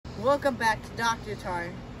Welcome back to Dr.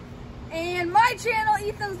 TaRT. And my channel,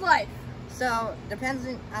 Ethan's Life. So,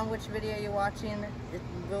 depending on which video you're watching, it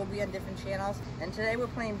will be on different channels. And today we're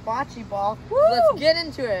playing bocce ball. Woo! Let's get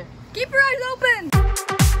into it. Keep your eyes open.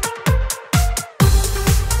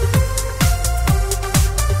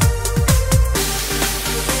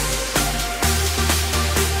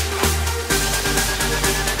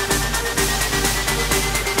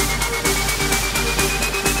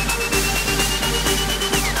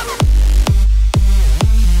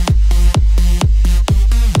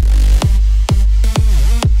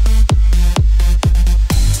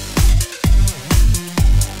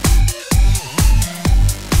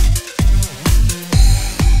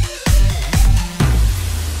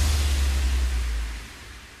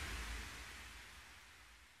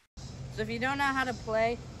 So if you don't know how to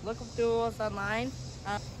play, look up the rules online.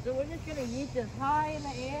 So we're just gonna yeet this high in the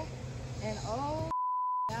air, and oh,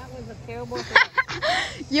 that was a terrible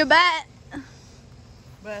thing. You bet.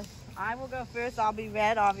 But I will go first. I'll be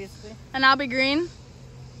red, obviously. And I'll be green.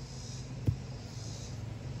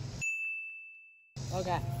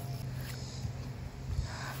 Okay.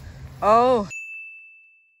 Oh,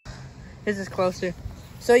 this is closer.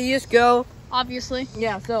 So you just go. Obviously.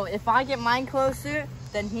 Yeah. So if I get mine closer,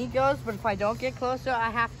 then he goes, but if I don't get closer, I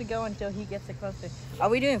have to go until he gets it closer. Are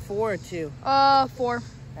we doing 4 or 2? 4.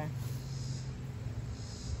 Okay.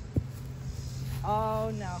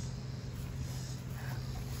 Oh, no.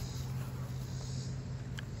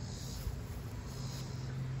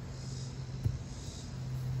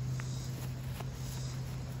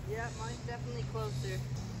 Yeah, mine's definitely closer.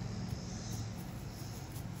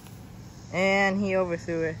 And he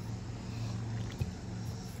overthrew it.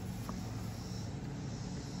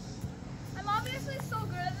 So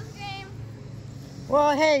good at this game.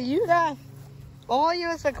 Well, hey, you got all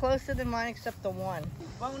yours are closer than mine except the one.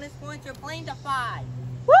 Bonus points are playing to 5.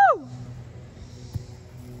 Woo!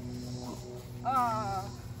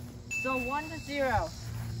 So 1-0.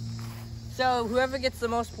 So whoever gets the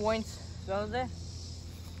most points goes there.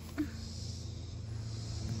 I'm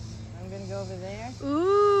gonna go over there.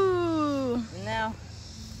 Ooh. And now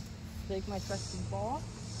take my trusty ball.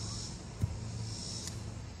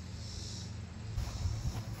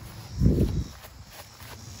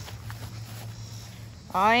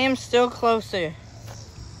 I am still closer.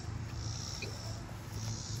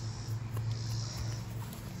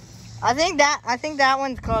 I think that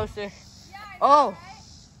one's closer. Yeah, Oh, right?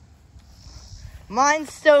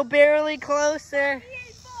 mine's still barely closer.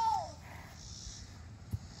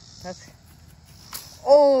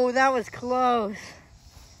 Oh, that was close.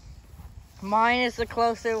 Mine is the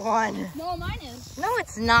closer one. No, mine is. No,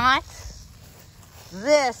 it's not.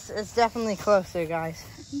 This is definitely closer, guys.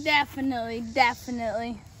 Definitely.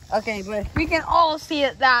 Okay, but We can all see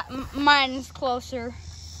it that mine is closer.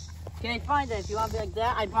 okay, fine then. If you want to be like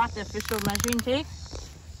that, I brought the official measuring tape.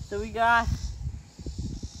 So we got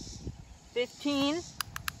 15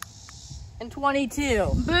 and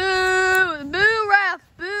 22. Boo! Boo, ref!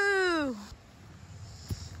 Boo!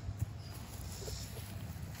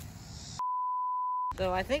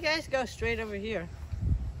 So I think I just go straight over here.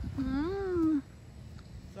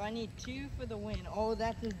 So I need 2 for the win. Oh,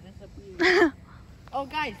 that just disappeared. Oh,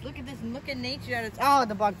 guys, look at this. Look at nature at its... Oh,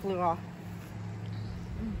 the bug flew off.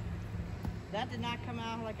 That did not come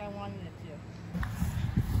out like I wanted it to.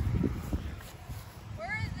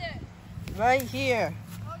 Where is it? Right here.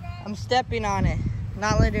 Okay. I'm stepping on it.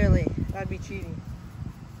 Not literally. That'd be cheating.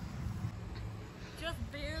 Just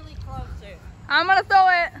barely closer. I'm gonna throw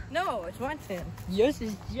it. No, it's one thing. Yours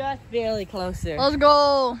is just barely closer. Let's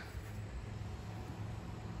go.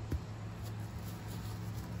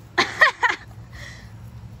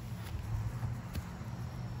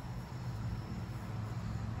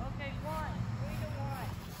 Okay, 3-1.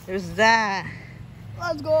 There's that.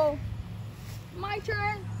 Let's go. My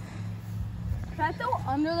turn. Can I throw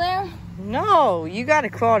under there? No, you gotta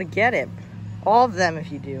crawl to get it. All of them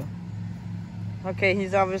if you do. Okay,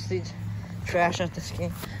 he's obviously trash at this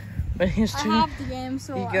game. But here's 2. I have the game,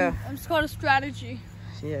 so You go. I'm just called a strategy.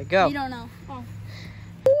 Yeah, go. You don't know. Oh.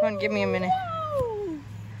 Come on, give me a minute. Woo!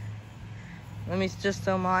 Let me just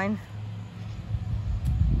throw mine.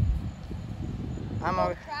 I'm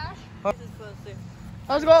over. Trash. Oh, this is closer.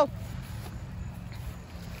 Let's go.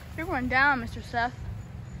 You're going down, Mr. Seth.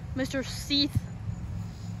 Mr. Seath.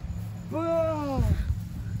 Boom!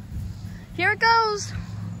 Here it goes.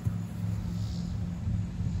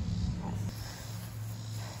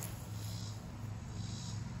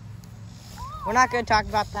 We're not going to talk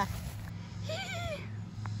about that.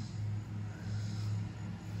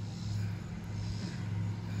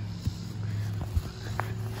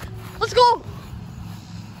 Let's go.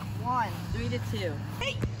 won, 3-2.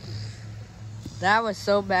 Hey. That was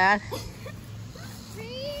so bad.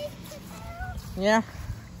 Yeah.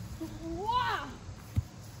 Wow.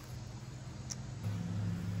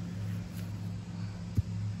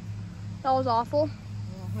 That was awful.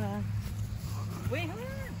 Wait, hold on.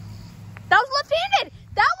 That was left-handed.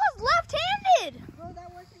 That was left-handed. Bro,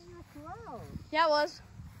 that wasn't your throw. Yeah, it was.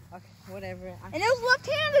 Okay, whatever. And it was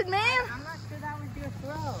left-handed, man. I'm not sure that was your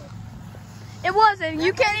throw. It wasn't.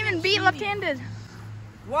 You can't even beat left-handed.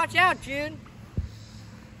 Watch out, June.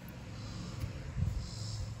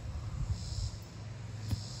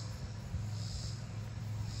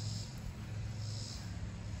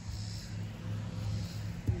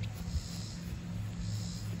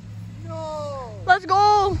 No. Let's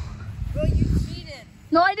go. Bro, you cheated.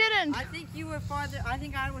 No, I didn't. I think you were farther. I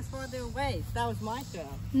think I was farther away. So that was my throw.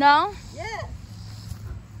 No. Yeah.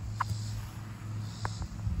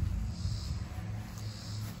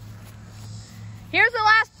 Here's the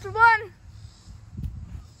last one.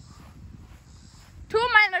 Two of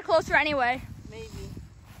mine are closer anyway. Maybe.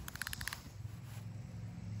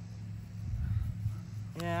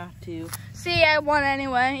 Yeah, 2. See, I won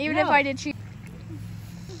anyway, even if No. I did cheat.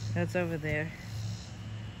 That's over there.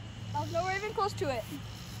 I was nowhere even close to it.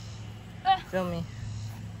 Film me.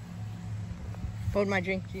 Hold my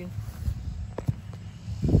drink, June.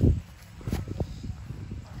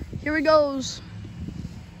 Here he goes.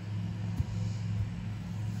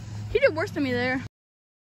 He did worse than me there.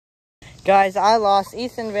 Guys, I lost.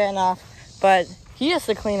 Ethan ran off, but he has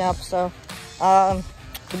to clean up, so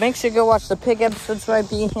make sure you go watch the pig episode so I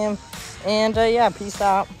beat him. And yeah, peace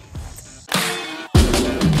out.